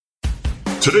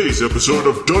Today's episode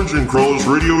of Dungeon Crawlers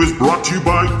Radio is brought to you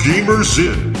by Gamers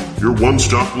Inn, your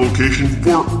one-stop location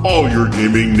for all your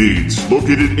gaming needs.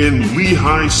 Located in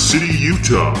Lehigh City,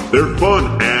 Utah, their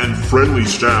fun and friendly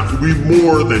staff will be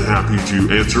more than happy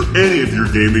to answer any of your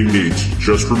gaming needs.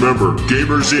 Just remember,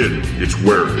 Gamers Inn, it's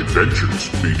where adventures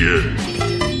begin.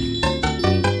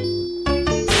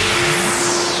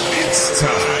 It's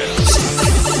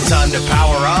time to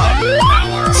power up.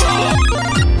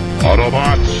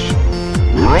 Autobots,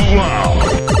 roll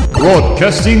out!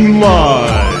 Broadcasting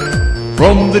live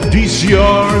from the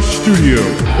DCR studio.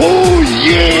 Oh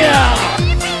yeah!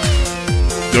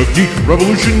 The Geek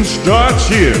Revolution starts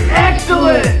here.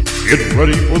 Excellent! Get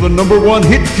ready for the #1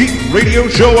 hit geek radio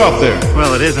show out there.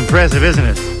 Well, it is impressive, isn't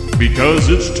it? Because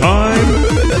it's time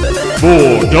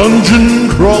for Dungeon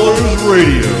Crawlers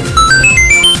Radio.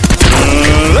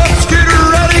 Let's get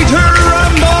ready to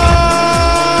rumble!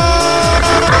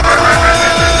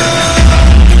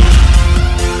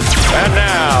 And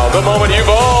now, the moment you've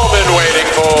all been waiting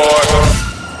for.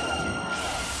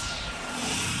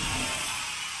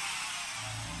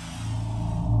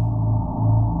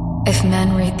 If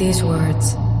men read these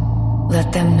words,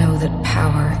 let them know that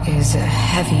power is a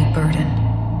heavy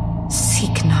burden.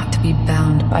 Seek not to be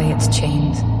bound by its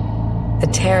chains. The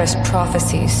Terrace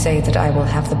prophecies say that I will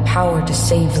have the power to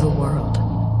save the world.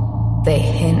 They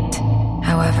hint,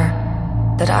 however,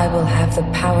 that I will have the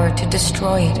power to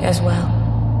destroy it as well.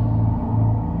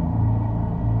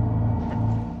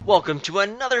 Welcome to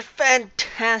another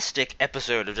fantastic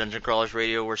episode of Dungeon Crawlers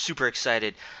Radio. We're super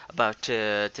excited about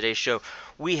today's show.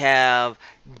 We have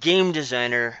game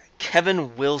designer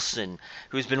Kevin Wilson,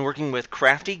 who's been working with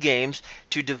Crafty Games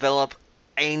to develop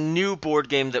a new board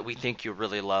game that we think you'll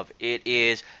really love. It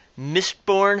is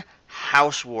Mistborn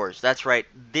House Wars. That's right,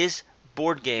 this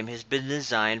board game has been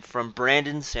designed from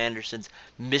Brandon Sanderson's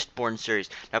Mistborn series.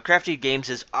 Now, Crafty Games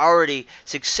has already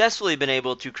successfully been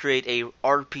able to create a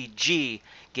RPG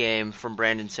game from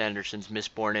Brandon Sanderson's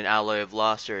Mistborn and Alloy of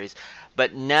Law series,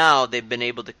 but now they've been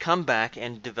able to come back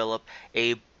and develop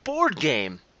a board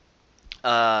game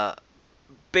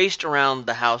based around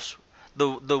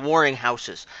the warring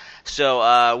houses.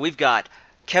 So we've got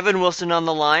Kevin Wilson on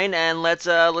the line, and let's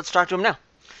talk to him now.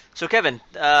 So Kevin,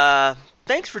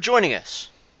 thanks for joining us.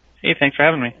 Hey, thanks for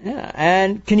having me. Yeah,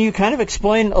 and can you kind of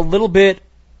explain a little bit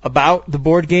about the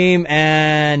board game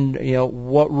and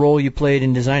what role you played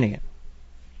in designing it?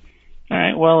 All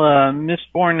right. Well,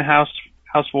 Mistborn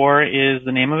House War is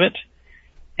the name of it,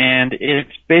 and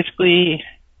it's basically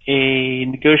a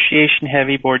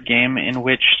negotiation-heavy board game in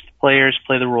which the players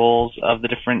play the roles of the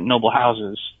different noble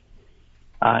houses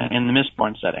in the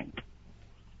Mistborn setting.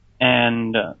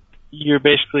 And you're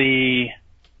basically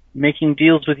making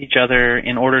deals with each other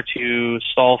in order to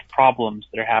solve problems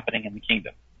that are happening in the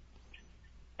kingdom.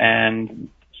 And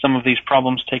some of these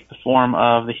problems take the form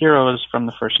of the heroes from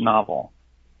the first novel,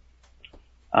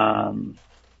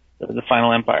 The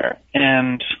Final Empire.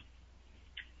 And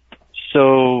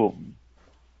so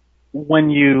when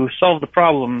you solve the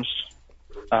problems,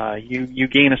 you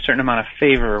gain a certain amount of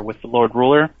favor with the Lord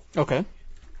Ruler. Okay.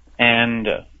 And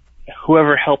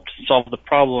whoever helped solve the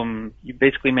problem, you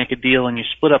basically make a deal and you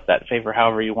split up that favor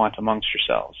however you want amongst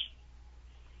yourselves.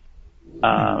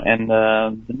 And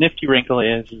the nifty wrinkle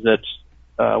is that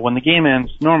when the game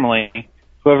ends, normally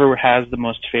whoever has the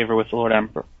most favor with the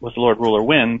Lord Ruler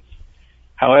wins.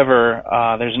 However,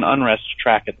 there's an unrest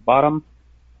track at the bottom,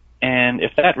 and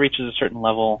if that reaches a certain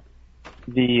level,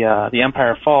 the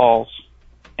Empire falls,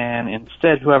 and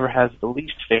instead whoever has the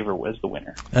least favor is the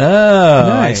winner. Oh,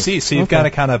 nice. I see. So you've got to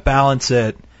kind of balance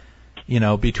it,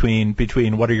 between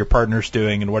what are your partners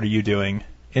doing and what are you doing.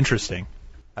 Interesting.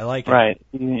 I like it. Right.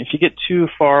 If you get too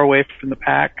far away from the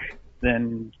pack,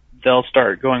 then they'll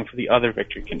start going for the other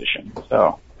victory condition.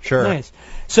 So sure. Nice.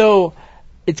 So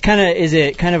is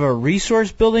it kind of a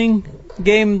resource building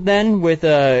game then with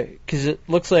because it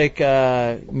looks like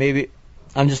maybe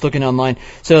I'm just looking online.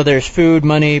 So there's food,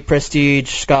 money, prestige,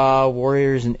 ska,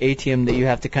 warriors, and ATM that you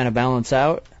have to kind of balance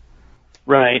out?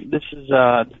 Right. This is,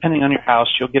 depending on your house,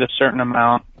 you'll get a certain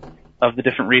amount of the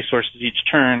different resources each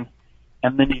turn,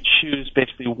 and then you choose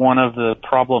basically one of the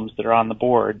problems that are on the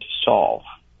board to solve.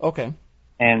 Okay.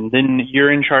 And then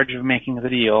you're in charge of making the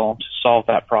deal to solve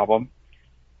that problem.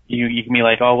 You can be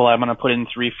like, oh, well, I'm going to put in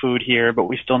 3 food here, but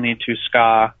we still need 2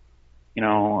 ska.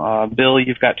 Bill,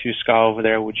 you've got 2 ska over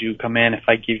there. Would you come in if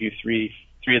I give you three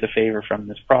of the favor from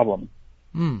this problem?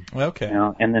 Okay.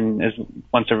 And then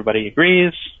once everybody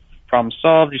agrees, problem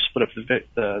solved, you split up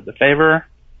the favor,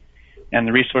 and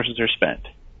the resources are spent.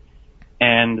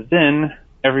 And then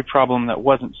every problem that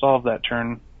wasn't solved that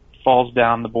turn falls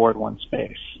down the board 1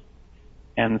 space.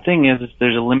 And the thing is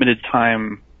there's a limited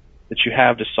time that you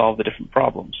have to solve the different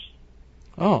problems.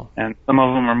 Oh. And some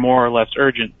of them are more or less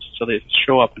urgent, so they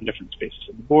show up in different spaces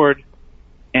of the board.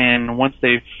 And once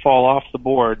they fall off the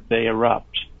board, they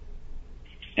erupt.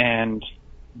 And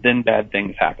then bad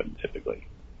things happen, typically.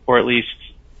 Or at least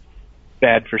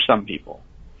bad for some people.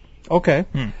 Okay.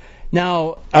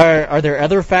 Now, are there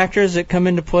other factors that come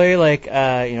into play, like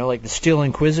like the Steel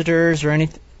Inquisitors or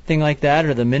anything like that,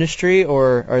 or the Ministry,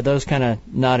 or are those kind of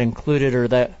not included, or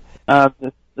that?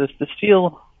 The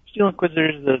Steel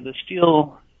Inquisitors, the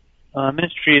Steel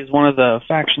Ministry is one of the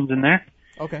factions in there.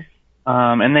 Okay.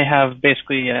 And they have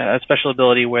basically a special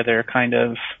ability where they're kind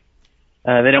of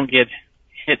they don't get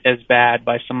hit as bad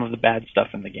by some of the bad stuff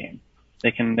in the game.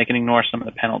 They can ignore some of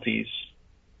the penalties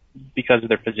because of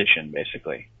their position,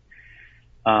 basically.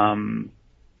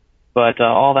 But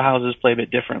all the houses play a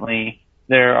bit differently.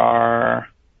 There's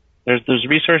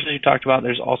resources you talked about.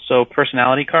 There's also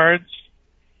personality cards.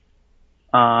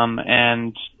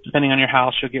 And depending on your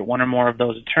house, you'll get one or more of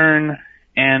those a turn.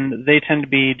 And they tend to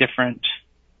be different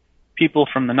people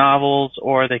from the novels,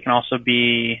 or they can also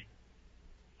be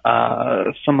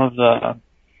some of the,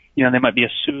 they might be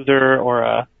a soother or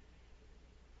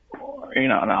an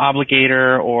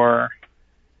obligator or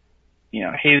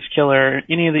haze killer.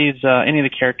 Any of the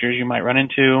characters you might run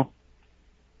into,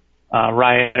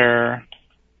 rioter,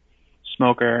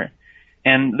 smoker,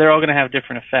 and they're all going to have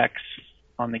different effects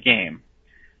on the game.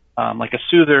 Like a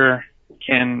soother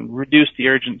can reduce the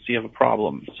urgency of a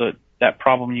problem, so that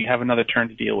problem you have another turn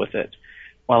to deal with it.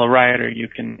 While a rioter, you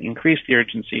can increase the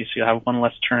urgency, so you'll have one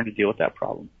less turn to deal with that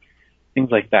problem. Things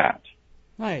like that.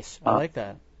 Nice. I like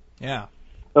that. Yeah.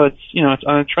 So it's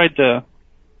I tried to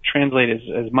translate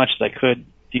as much as I could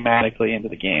thematically into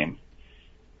the game.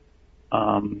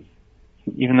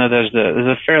 Even though there's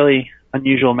a fairly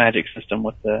unusual magic system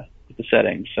with the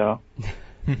settings, so.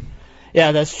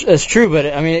 Yeah, that's true, but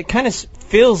I mean, it kind of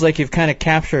feels like you've kind of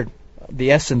captured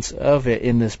the essence of it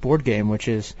in this board game, which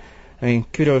is, I mean,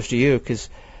 kudos to you, because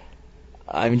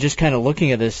I'm just kind of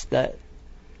looking at this, that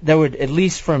would, at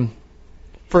least from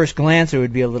first glance, it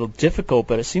would be a little difficult,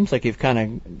 but it seems like you've kind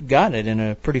of got it in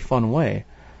a pretty fun way.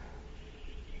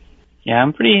 Yeah,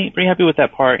 I'm pretty happy with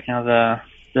that part. The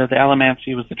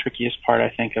Allomancy was the trickiest part, I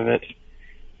think, of it,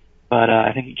 but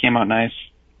I think it came out nice.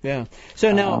 Yeah.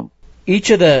 So now, each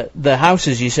of the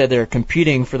houses, you said they're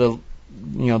competing for the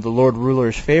Lord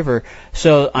Ruler's favor.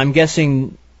 So I'm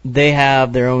guessing they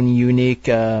have their own unique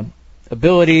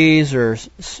abilities or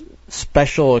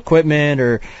special equipment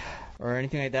or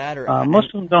anything like that. Or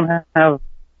most of them don't have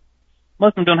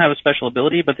a special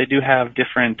ability, but they do have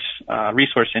different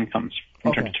resource incomes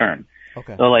from turn to turn.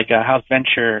 Okay. So like House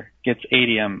Venture gets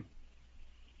Adium,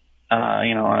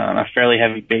 on a fairly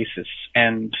heavy basis,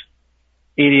 and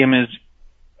Adium is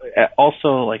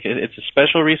also it's a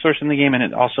special resource in the game, and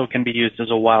it also can be used as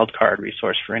a wild card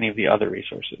resource for any of the other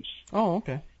resources. Oh,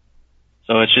 okay.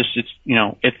 So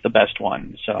it's the best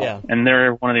one. So yeah. And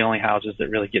they're one of the only houses that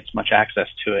really gets much access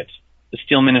to it. The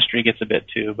Steel Ministry gets a bit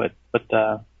too, but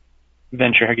the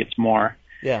Venture gets more.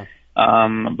 Yeah.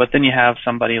 But then you have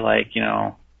somebody like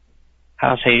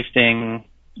House Hastings,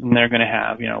 and they're going to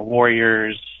have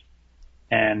warriors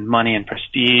and money and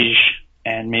prestige,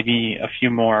 and maybe a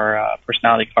few more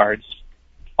personality cards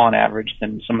on average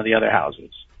than some of the other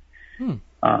houses.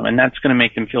 And that's going to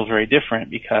make them feel very different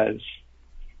because,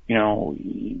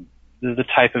 the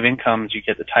type of incomes you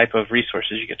get, the type of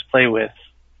resources you get to play with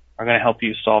are going to help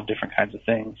you solve different kinds of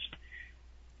things.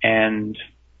 And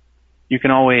you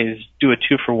can always do a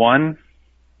 2-for-1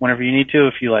 whenever you need to.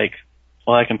 If you I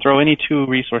can throw any 2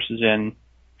 resources in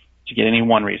to get any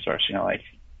 1 resource,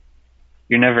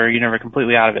 You're never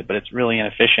completely out of it, but it's really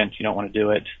inefficient. You don't want to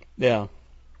do it. Yeah.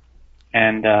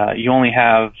 And you only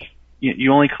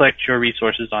collect your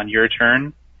resources on your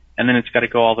turn, and then it's got to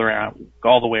go all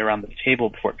the way around the table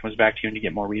before it comes back to you and you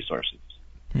get more resources.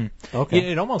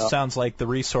 Okay. It almost sounds like the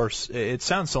resource. It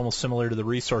sounds almost similar to the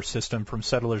resource system from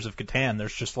Settlers of Catan.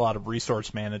 There's just a lot of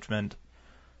resource management.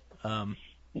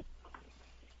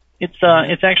 It's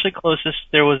actually closest.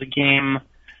 There was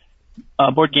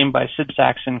a board game by Sid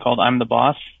Saxon called I'm the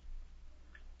Boss,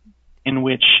 in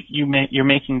which you're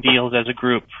making deals as a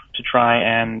group to try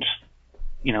and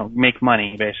make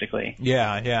money, basically.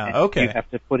 Yeah, and okay. You have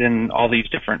to put in all these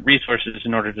different resources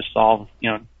in order to solve.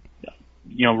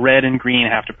 Red and green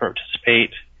have to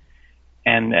participate,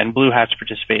 and blue has to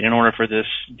participate in order for this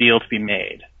deal to be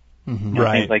made. Mm-hmm.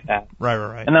 Right. Things like that.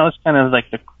 Right. And that was kind of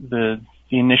like the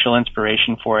initial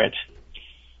inspiration for it.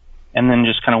 And then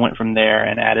just kind of went from there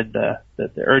and added the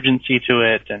urgency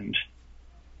to it, and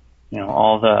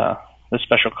all the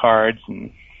special cards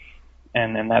and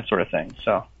and that sort of thing.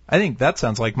 So I think that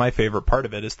sounds like my favorite part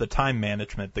of it is the time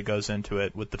management that goes into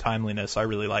it with the timeliness. I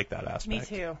really like that aspect.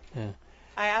 Me too. Yeah.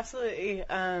 I absolutely.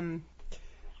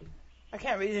 I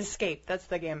can't really escape. That's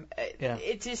the game.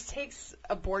 It just takes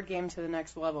a board game to the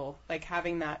next level. Like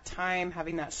having that time,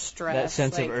 having that stress, that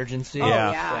sense of urgency. Oh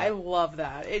yeah, I love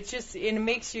that. It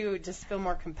makes you just feel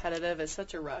more competitive. It's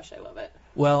such a rush. I love it.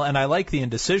 Well, and I like the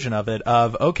indecision of it.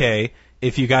 Of okay,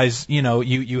 if you guys,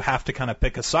 you have to kind of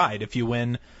pick a side. If you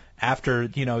win after, how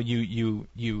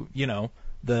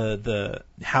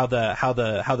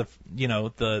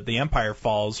the empire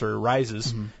falls or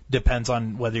rises depends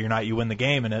on whether or not you win the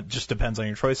game, and it just depends on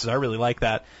your choices. I really like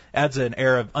that. Adds an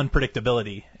air of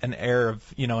unpredictability, an air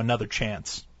of another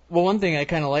chance. Well, one thing I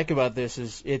kind of like about this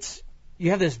is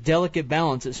you have this delicate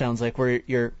balance. It sounds like where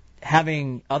you're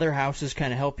having other houses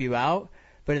kind of help you out,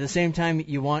 but at the same time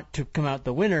you want to come out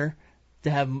the winner. To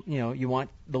have you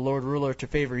want the Lord Ruler to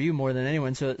favor you more than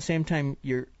anyone. So at the same time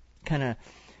you're kind of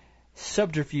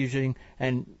subterfuging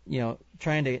and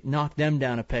trying to knock them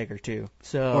down a peg or two.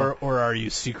 So or are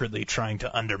you secretly trying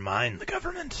to undermine the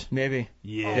government? Maybe.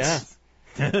 Yes.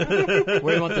 Yeah.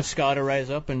 Where you want the ska to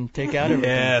rise up and take out everything.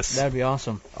 Yes. That'd be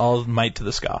awesome. All might to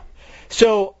the ska.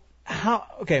 So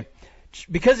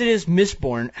because it is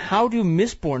Mistborn, how do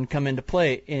Mistborn come into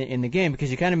play in the game? Because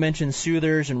you kind of mentioned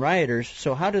Soothers and Rioters.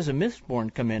 So how does a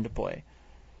Mistborn come into play?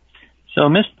 So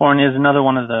Mistborn is another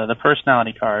one of the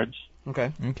personality cards.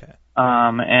 Okay.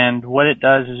 And what it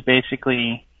does is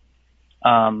basically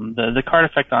the card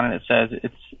effect on it says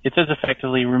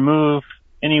effectively remove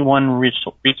any one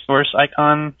resource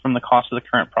icon from the cost of the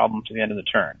current problem to the end of the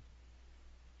turn.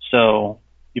 So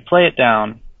you play it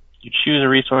down, you choose a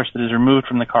resource that is removed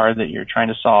from the card that you're trying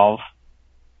to solve,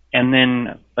 and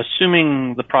then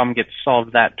assuming the problem gets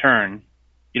solved that turn,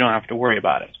 you don't have to worry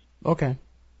about it. Okay.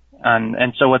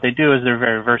 And so what they do is they're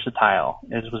very versatile,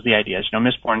 was the idea.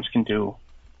 Mistborns can do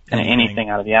anything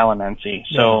out of the Allomancy.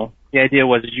 So the idea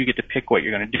was you get to pick what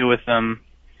you're going to do with them,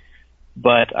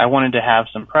 but I wanted to have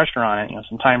some pressure on it,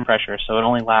 some time pressure, so it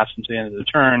only lasts until the end of the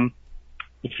turn.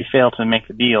 If you fail to make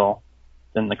the deal,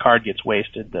 then the card gets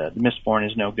wasted. The Mistborn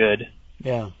is no good.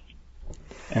 Yeah.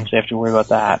 And so you have to worry about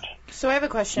that. So I have a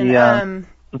question.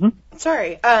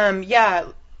 Sorry.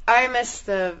 I missed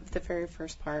the very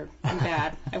first part. I'm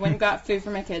bad. I went and got food for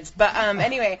my kids. But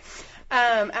anyway,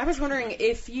 I was wondering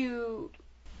if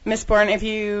Mistborn, if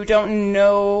you don't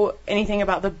know anything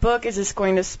about the book, is this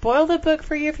going to spoil the book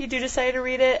for you if you do decide to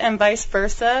read it, and vice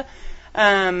versa?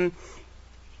 Are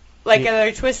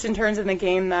there twists and turns in the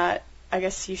game that I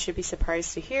guess you should be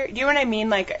surprised to hear? Do you know what I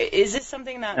mean? Is it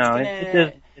something that's going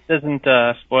to... it doesn't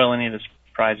spoil any of the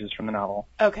surprises from the novel.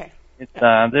 Okay.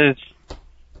 There's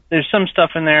some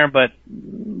stuff in there, but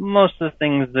most of the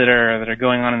things that are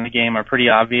going on in the game are pretty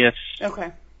obvious.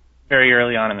 Okay. Very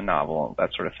early on in the novel,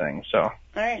 that sort of thing. So. All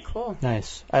right, cool.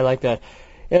 Nice. I like that.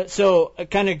 So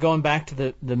kind of going back to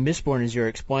the Mistborn as you're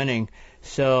explaining.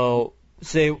 So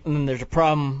say when there's a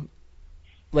problem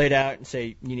laid out, and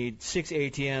say you need 6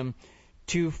 ATM,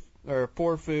 4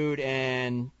 food,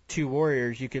 and 2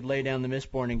 warriors, you could lay down the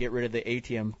Mistborn and get rid of the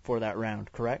ATM for that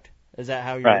round, correct? Is that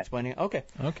how you're explaining it? Okay.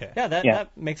 Yeah,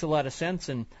 that makes a lot of sense,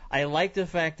 and I like the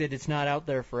fact that it's not out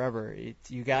there forever.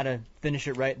 You got to finish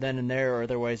it right then and there, or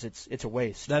otherwise it's a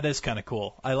waste. That is kind of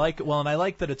cool. I like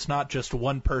that it's not just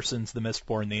one person's the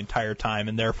Mistborn the entire time,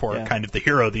 and therefore kind of the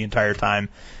hero the entire time.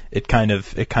 It kind of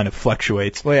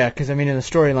fluctuates. Well, yeah, because in the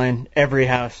storyline, every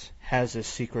house has a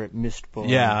secret Mistborn.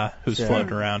 Yeah, who's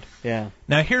floating around. Yeah.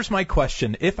 Now here's my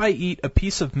question: if I eat a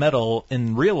piece of metal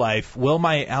in real life, will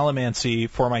my Allomancy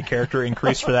for my character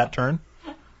increase for that turn?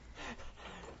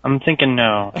 I'm thinking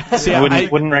no. See, I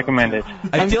wouldn't recommend it.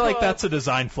 I feel like that's a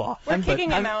design flaw. We're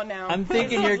kicking him out now. I'm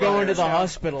thinking you're going to the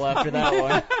hospital after that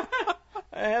one.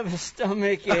 I have a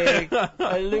stomach ache.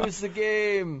 I lose the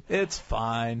game. It's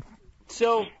fine.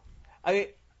 So,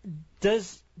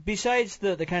 besides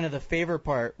the kind of the favor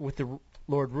part with the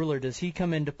Lord Ruler, does he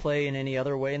come into play in any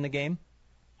other way in the game?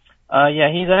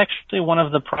 Yeah, he's actually one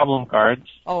of the problem cards.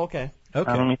 Oh, okay. Let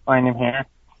me find him here.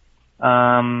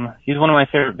 He's one of my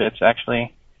favorite bits,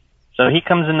 actually. So he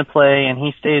comes into play, and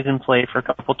he stays in play for a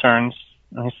couple turns.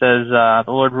 And he says, the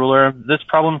Lord Ruler, this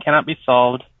problem cannot be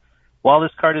solved. While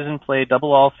this card is in play,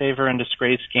 double all favor and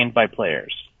disgrace gained by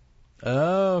players.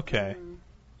 Okay.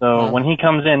 So when he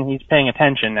comes in, he's paying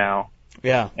attention now.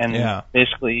 Yeah. And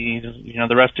basically,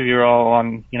 the rest of you are all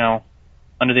on,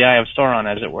 under the eye of Sauron,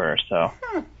 as it were. So.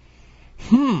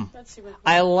 That's super cool.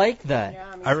 I like that.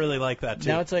 Yeah, I really like that too.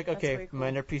 Now it's like, okay, cool.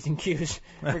 Mind our P's and Q's.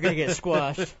 We're gonna get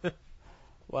squashed.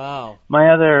 Wow.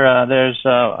 My other, there's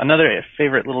another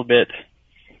favorite little bit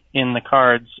in the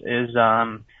cards is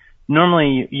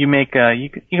normally you make you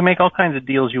can make all kinds of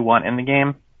deals you want in the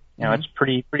game. You know, it's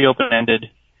pretty open-ended,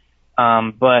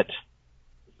 but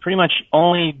pretty much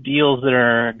only deals that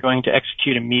are going to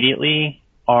execute immediately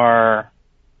are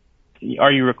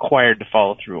you required to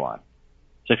follow through on.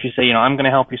 So if you say, I'm going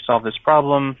to help you solve this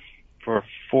problem for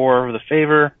 4 with a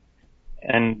favor,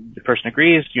 and the person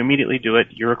agrees, you immediately do it.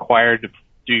 You're required to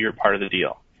do your part of the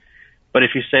deal. But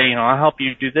if you say, I'll help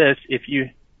you do this, if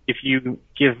you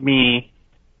give me,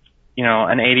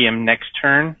 an adium next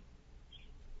turn,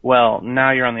 well,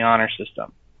 now you're on the honor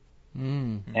system.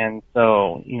 Mm-hmm. And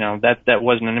so, that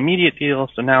wasn't an immediate deal,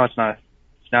 so now it's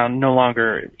now no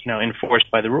longer,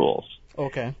 enforced by the rules.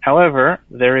 Okay. However,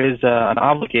 there is an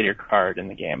obligator card in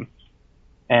the game.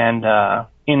 And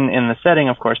in the setting,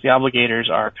 of course, the obligators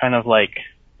are kind of like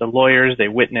the lawyers. They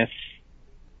witness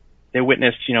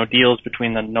deals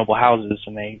between the noble houses,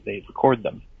 and they record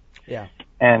them. Yeah.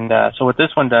 And so what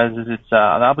this one does is it's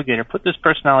an obligator. Put this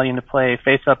personality into play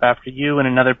face up after you and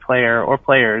another player or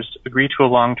players agree to a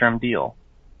long-term deal.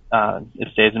 It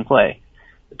stays in play.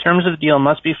 The terms of the deal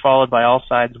must be followed by all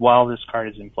sides while this card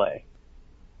is in play.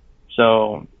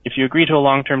 So if you agree to a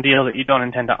long-term deal that you don't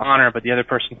intend to honor, but the other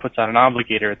person puts out an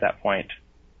obligator at that point,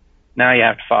 now you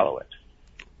have to follow it.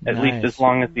 At least as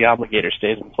long as the obligator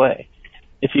stays in play.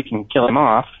 If you can kill him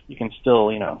off, you can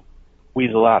still,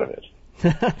 weasel out of it.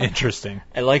 Interesting.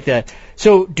 I like that.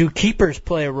 So, do keepers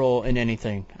play a role in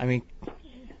anything? I mean,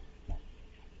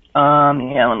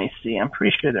 yeah. Let me see. I'm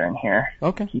pretty sure they're in here.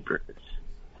 Okay. Keepers.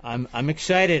 I'm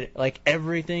excited. Like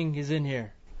everything is in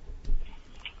here.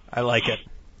 I like it.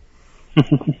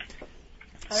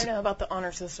 I don't know about the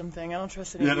honor system thing. I don't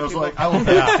trust any of you people. I will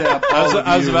backstab all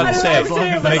I was about to say.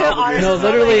 No,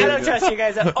 literally. I don't trust you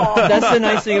guys at all. That's the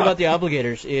nice thing about the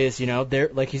obligators is, they're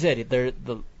like you said, they're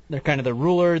kind of the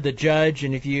ruler, the judge,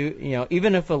 and if you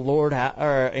even if a lord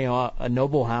or a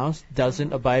noble house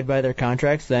doesn't abide by their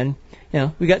contracts, then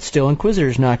we got still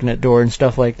inquisitors knocking at door and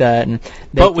stuff like that, and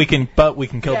but we can kill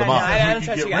them off. I don't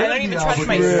trust you guys. I don't even trust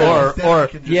myself. Or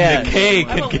yeah, McKay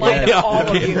can kill the all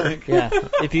of you. Yeah,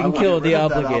 if you can kill the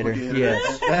obligator,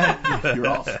 yes, you're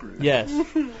all screwed. Yes,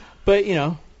 but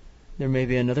there may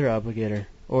be another obligator.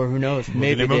 Or who knows?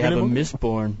 Maybe they have a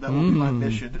Mistborn. That will be my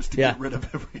mission, is to get rid of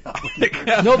every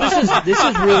obligator. No, this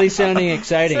is really sounding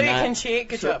exciting. So you can cheat.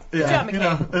 Good job. Good job,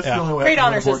 McKay. That's the only way Great I can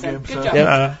honor win a board system. game, Good so.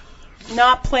 job.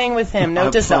 Not playing with him.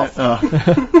 Note to self. Well,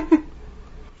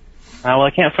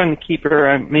 I can't find the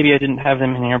keeper. Maybe I didn't have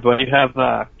them in here, but you have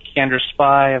Candra's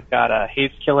Spy. I've got a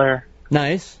Haze Killer.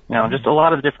 Nice. Just a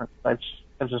lot of different types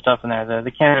of stuff in there.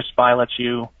 The Candra's Spy lets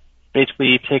you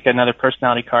basically take another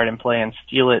personality card in play and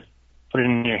steal it, put it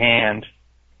in your hand.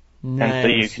 Nice. And so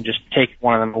you can just take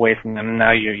one of them away from them, and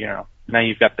now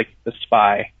you've got the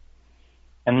spy.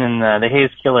 And then the Haze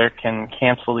Killer can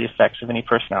cancel the effects of any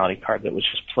personality card that was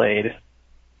just played.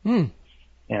 They've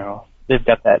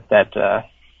got that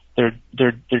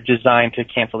they're designed to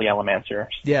cancel the Elemancer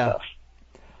stuff.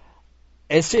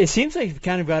 It seems like you've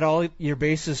kind of got all your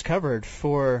bases covered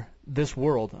for this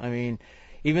world. I mean,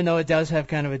 even though it does have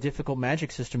kind of a difficult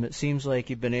magic system, it seems like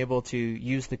you've been able to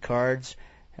use the cards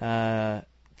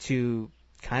to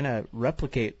kind of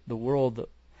replicate the world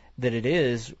that it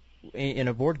is in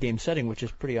a board game setting, which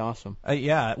is pretty awesome.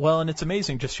 Yeah, well, and it's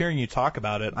amazing just hearing you talk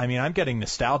about it. I mean, I'm getting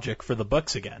nostalgic for the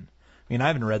books again. I mean, I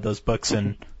haven't read those books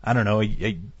in, I don't know,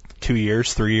 2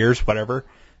 years, 3 years, whatever.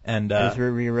 And I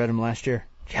reread them last year.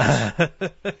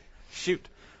 Shoot.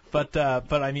 But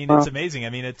I mean, it's amazing.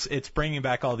 I mean, it's bringing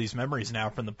back all these memories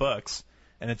now from the books,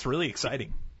 and it's really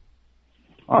exciting.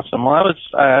 Awesome. Well,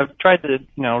 I've tried to,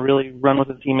 really run with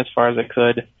the theme as far as I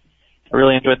could. I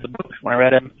really enjoyed the books when I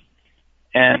read them.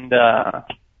 And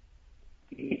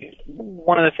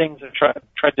one of the things I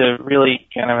tried to really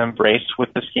kind of embrace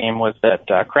with this game was that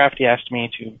Crafty asked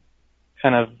me to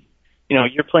kind of,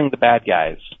 you're playing the bad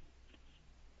guys,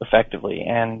 effectively,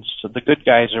 and so the good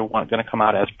guys are going to come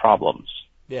out as problems.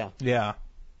 Yeah. Yeah.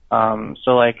 When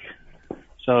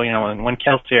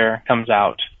Kelsier comes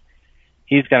out,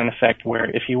 he's got an effect where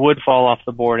if he would fall off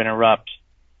the board and erupt,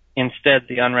 instead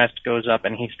the unrest goes up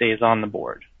and he stays on the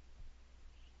board.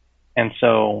 And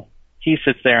so he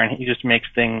sits there and he just makes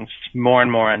things more and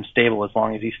more unstable as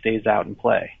long as he stays out and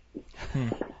play.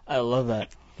 I love that.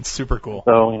 It's super cool.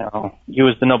 So, you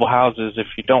as the noble houses, if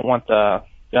you don't want the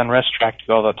unrest track to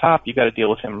go to the top, you got to deal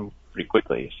with him pretty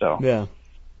quickly. So. Yeah.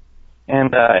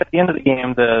 And at the end of the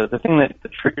game, the thing that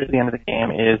triggers the end of the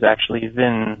game is actually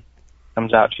Vin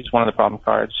comes out. She's one of the problem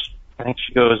cards. I think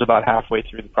she goes about halfway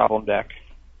through the problem deck,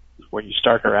 where you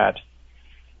start her at.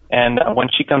 And when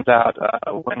she comes out,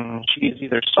 when she is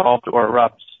either solved or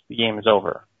erupts, the game is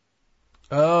over.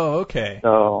 Oh, okay.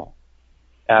 So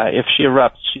if she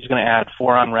erupts, she's going to add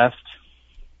 4 unrest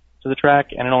to the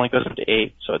track, and it only goes up to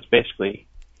 8, so it's basically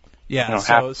half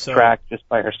the track just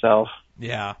by herself.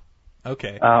 Yeah.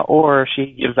 Okay. Or she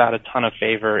gives out a ton of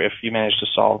favor if you manage to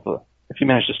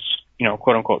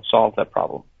quote unquote solve that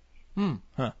problem.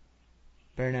 Huh.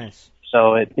 Very nice.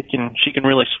 So she can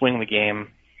really swing the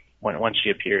game when she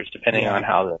appears, depending on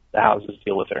how the houses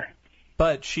deal with her.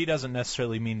 But she doesn't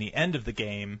necessarily mean the end of the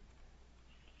game,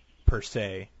 per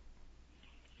se.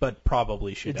 But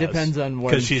probably she does. It depends on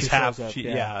when she shows up. She's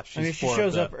if she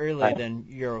shows up early, then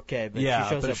you're okay. But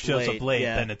if she shows up late,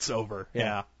 then it's over.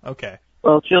 Yeah. Okay.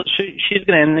 Well, she's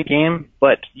going to end the game,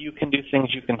 but you can do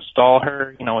things. You can stall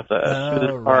her, with a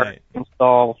smoother part. You can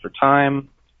stall for time,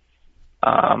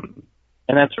 and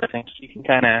that sort of thing. So you can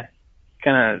kind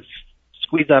of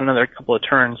squeeze out another couple of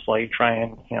turns while you try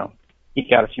and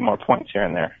eke out a few more points here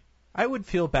and there. I would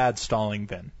feel bad stalling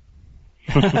Vin.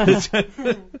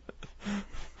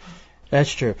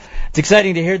 That's true. It's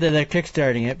exciting to hear that they're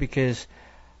kickstarting it because,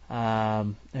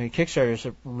 Kickstarter is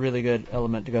a really good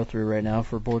element to go through right now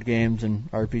for board games and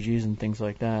RPGs and things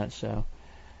like that. So,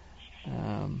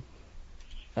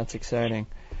 that's exciting.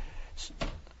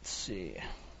 Let's see.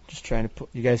 Just trying to put.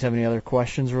 You guys have any other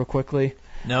questions, real quickly?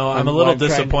 No, I'm a little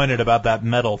disappointed about that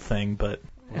metal thing, but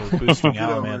we're boosting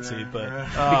Allomancy,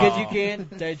 because you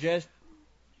can't digest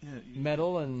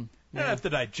metal and. I don't have to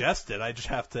digest it. I just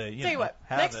have to, Tell you what,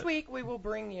 next week we will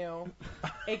bring you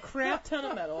a crap ton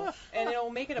of metal, and it'll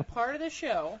make it a part of the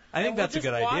show. I think that's a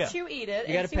good idea. We'll just watch you eat it.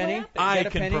 You got a penny? I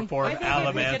can perform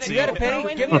Allomancy. You got a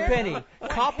penny? Give me a penny.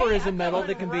 Copper is a metal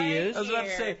that can be used. I was about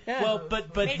to say, well,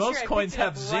 but most coins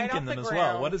have zinc in them as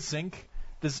well. What is zinc?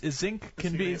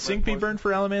 Can zinc be burned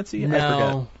for Allomancy? No. I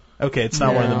forget. Okay, it's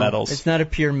not one of the metals. It's not a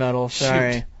pure metal.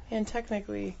 Sorry. Shoot. And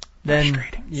technically, then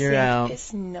you're out.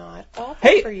 It's not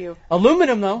awful for you.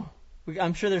 Aluminum though.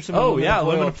 I'm sure there's some.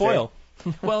 Aluminum foil.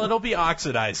 Well, it'll be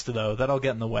oxidized though. That'll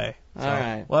get in the way. So all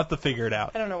right. We'll have to figure it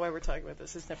out. I don't know why we're talking about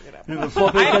this. It's never gonna happen. Well,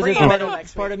 because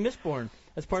it's part of Mistborn.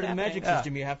 That's part of the magic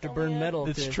system. You have to burn metal.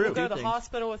 It's true. We'll go to the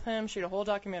hospital with him. Shoot a whole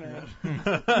documentary. We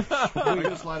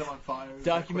just light him on fire.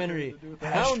 Documentary.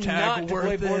 How not to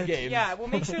play board games. Yeah, we'll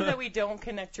make sure that we don't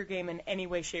connect your game in any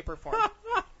way, shape, or form.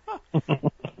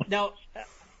 Now,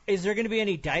 is there going to be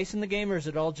any dice in the game, or is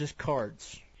it all just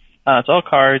cards? It's all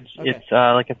cards. Okay. It's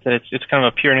like I said, it's kind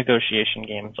of a pure negotiation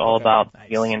game. It's all about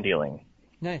dealing and dealing.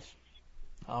 Nice.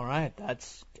 All right,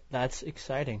 that's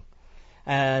exciting.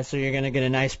 So you're going to get a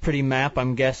nice, pretty map,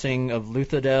 I'm guessing, of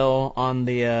Luthadel on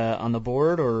the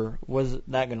board, or what's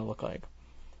that going to look like?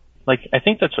 Like I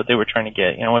think that's what they were trying to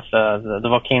get, with the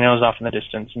volcanoes off in the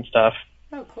distance and stuff.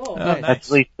 Oh, cool. Nice. At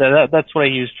least that's what I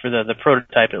used for the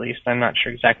prototype. At least I'm not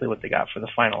sure exactly what they got for the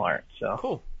final art. So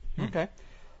cool. Okay.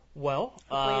 Well,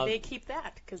 hopefully they keep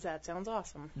that because that sounds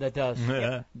awesome. That does.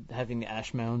 Yeah. Having the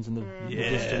ash mounds in the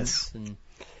distance and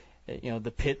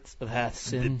the pits of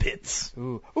Hathsin. The pits.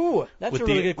 Ooh, that's a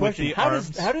really good question.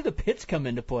 How do the pits come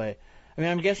into play? I mean,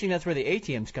 I'm guessing that's where the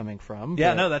ATM's coming from.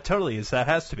 Yeah, no, that totally is. That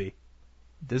has to be.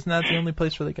 Isn't that the only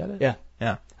place where they got it? Yeah.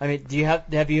 Yeah. I mean,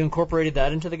 have you incorporated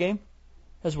that into the game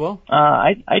as well?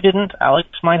 I didn't. Alex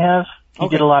might have. He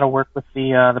did a lot of work with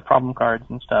the problem cards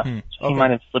and stuff. So he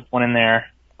might have slipped one in there.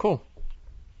 Cool.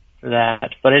 For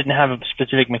that, but I didn't have a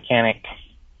specific mechanic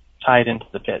tied into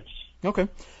the pits. Okay.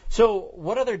 So,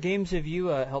 what other games have you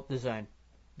helped design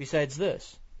besides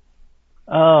this?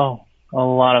 Oh, a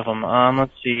lot of them.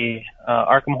 Let's see.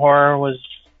 Arkham Horror I was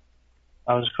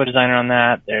a co-designer on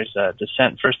that. There's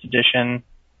Descent First Edition.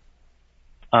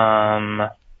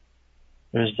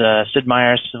 There's the Sid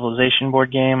Meier's Civilization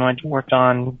board game I worked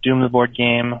on. Doom the board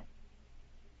game.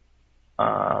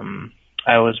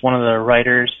 I was one of the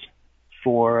writers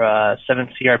for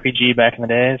 7th CRPG back in the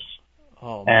days.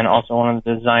 Oh, and also one of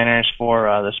the designers for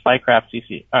the Spycraft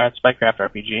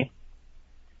RPG.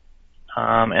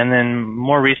 And then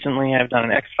more recently, I've done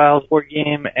an X-Files board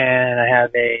game, and I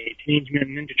have a Teenage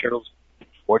Mutant Ninja Turtles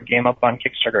board game up on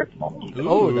Kickstarter at the moment.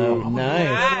 Oh,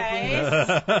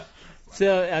 nice.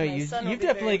 So, I mean, you've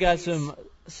definitely got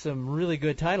some really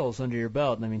good titles under your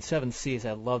belt. I mean, Seventh Seas,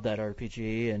 I love that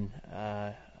RPG, and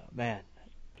man,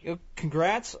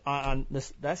 congrats on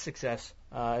that success.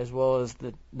 As well as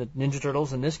the Ninja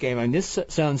Turtles in this game. I mean, this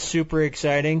sounds super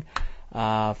exciting.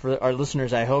 For our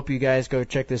listeners, I hope you guys go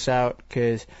check this out,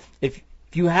 because if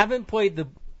you haven't played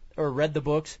or read the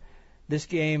books, this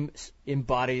game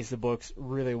embodies the books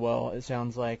really well, it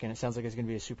sounds like, and it sounds like it's going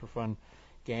to be a super fun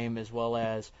game, as well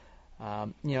as,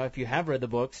 if you have read the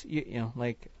books,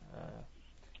 like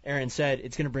Aaron said,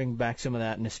 it's going to bring back some of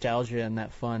that nostalgia and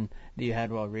that fun that you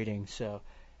had while reading. So,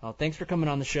 thanks for coming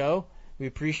on the show. We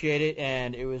appreciate it,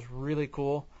 and it was really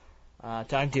cool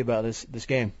talking to you about this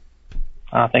game.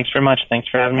 Thanks very much. Thanks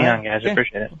for having me on, guys. Okay. I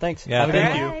appreciate it. Thanks. Yeah, Have a good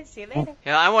thank night. you. See you later.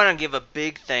 Yeah, I want to give a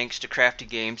big thanks to Crafty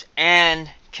Games and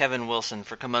Kevin Wilson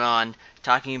for coming on,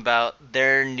 talking about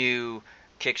their new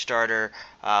Kickstarter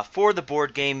for the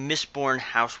board game Mistborn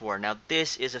House War. Now,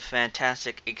 this is a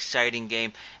fantastic, exciting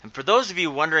game, and for those of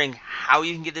you wondering how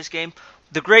you can get this game,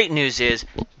 the great news is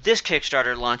this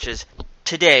Kickstarter launches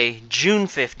today, June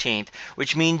 15th,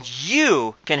 which means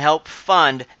you can help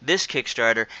fund this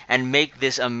Kickstarter and make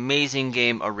this amazing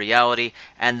game a reality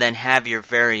and then have your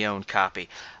very own copy.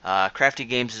 Crafty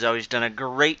Games has always done a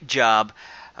great job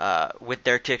with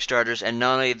their Kickstarters, and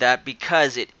not only that,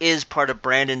 because it is part of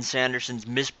Brandon Sanderson's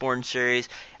Mistborn series,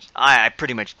 I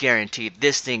pretty much guarantee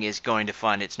this thing is going to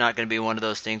fund. It's not going to be one of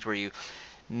those things where you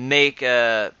make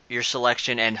your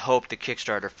selection and hope the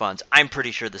Kickstarter funds. I'm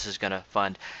pretty sure this is going to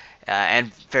fund.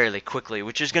 And fairly quickly,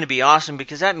 which is going to be awesome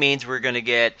because that means we're going to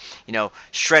get,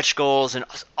 stretch goals and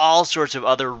all sorts of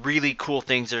other really cool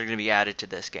things that are going to be added to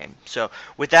this game. So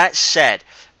with that said,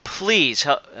 please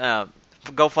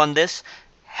go fund this.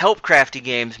 Help Crafty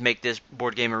Games make this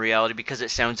board game a reality because it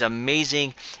sounds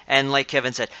amazing. And like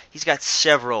Kevin said, he's got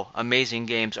several amazing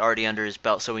games already under his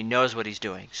belt, so he knows what he's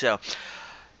doing. So,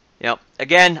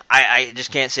 again, I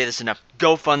just can't say this enough.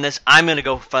 Go fund this. I'm going to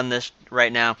go fund this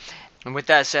right now. And with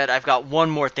that said, I've got one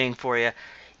more thing for you.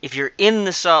 If you're in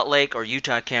the Salt Lake or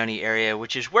Utah County area,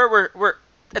 which is where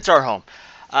that's our home,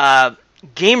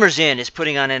 Gamers Inn is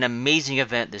putting on an amazing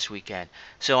event this weekend.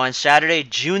 So on Saturday,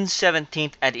 June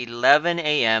 17th at 11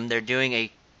 a.m., they're doing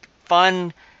a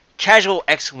fun, casual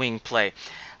X-Wing play.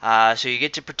 So you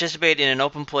get to participate in an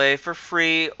open play for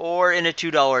free or in a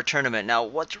 $2 tournament. Now,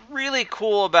 what's really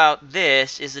cool about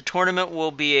this is the tournament will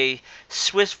be a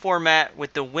Swiss format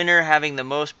with the winner having the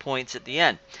most points at the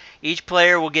end. Each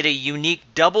player will get a unique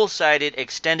double-sided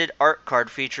extended art card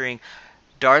featuring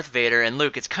Darth Vader and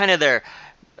Luke. It's kind of their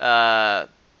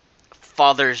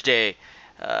Father's Day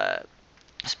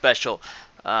special.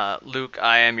 Luke,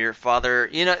 I am your father.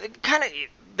 Kind of...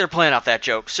 They're playing off that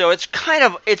joke. So it's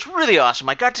really awesome.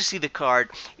 I got to see the card.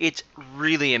 It's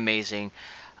really amazing.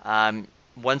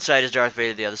 One side is Darth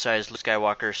Vader, the other side is Luke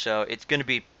Skywalker, so it's going to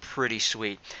be pretty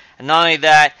sweet. And not only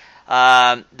that,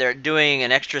 they're doing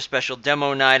an extra special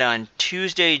demo night on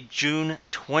Tuesday, June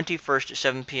 21st at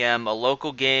 7 p.m. A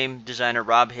local game designer,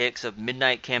 Rob Hicks of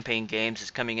Midnight Campaign Games, is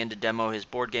coming in to demo his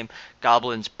board game,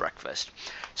 Goblin's Breakfast.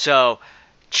 So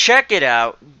check it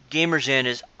out. Gamers Inn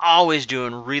is always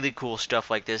doing really cool stuff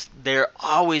like this. They're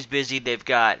always busy. They've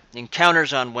got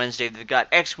encounters on Wednesday. They've got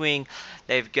X-Wing.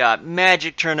 They've got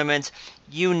Magic tournaments.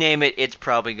 You name it, it's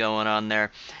probably going on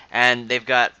there. And they've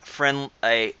got probably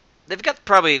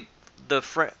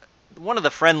one of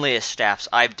the friendliest staffs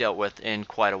I've dealt with in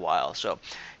quite a while. So,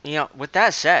 with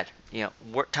that said,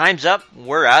 time's up.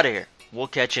 We're out of here. We'll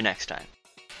catch you next time.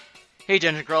 Hey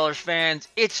Dungeon Crawlers fans,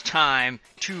 it's time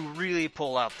to really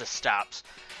pull out the stops.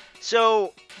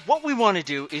 So what we want to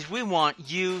do is we want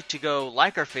you to go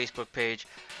like our Facebook page,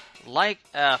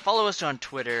 follow us on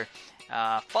Twitter,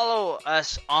 follow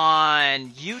us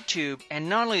on YouTube, and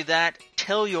not only that,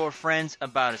 tell your friends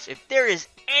about us. If there is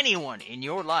anyone in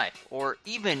your life or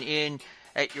even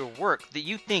at your work that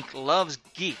you think loves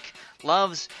geek,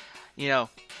 loves,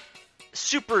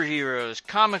 superheroes,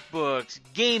 comic books,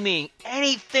 gaming,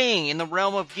 anything in the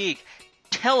realm of geek,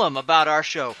 tell them about our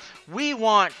show. We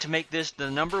want to make this the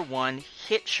 #1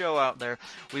 hit show out there.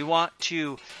 We want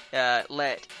to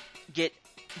get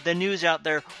the news out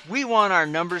there. We want our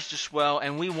numbers to swell,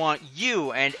 and we want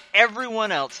you and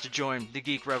everyone else to join the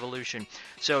Geek Revolution.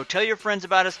 So tell your friends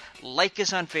about us, like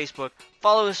us on Facebook,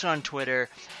 follow us on Twitter,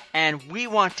 and we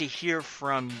want to hear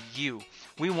from you.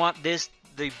 We want this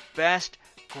the best,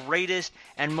 greatest,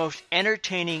 and most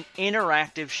entertaining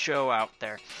interactive show out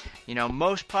there.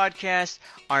 Most podcasts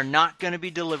are not going to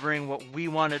be delivering what we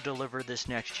want to deliver this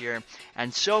next year.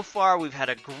 And so far, we've had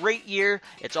a great year.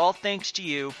 It's all thanks to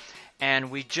you. And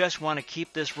we just want to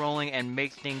keep this rolling and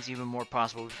make things even more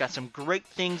possible. We've got some great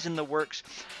things in the works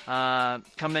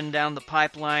coming down the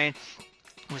pipeline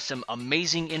with some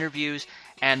amazing interviews.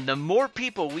 And the more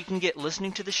people we can get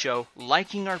listening to the show,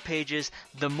 liking our pages,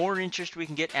 the more interest we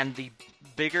can get, and the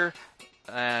bigger,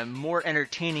 more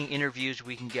entertaining interviews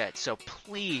we can get. So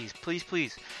please, please,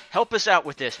 please help us out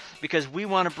with this, because we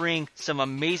want to bring some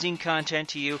amazing content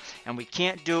to you, and we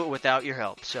can't do it without your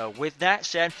help. So with that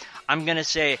said, I'm going to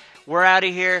say we're out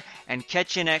of here, and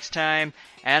catch you next time.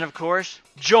 And of course,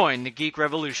 join the Geek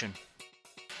Revolution.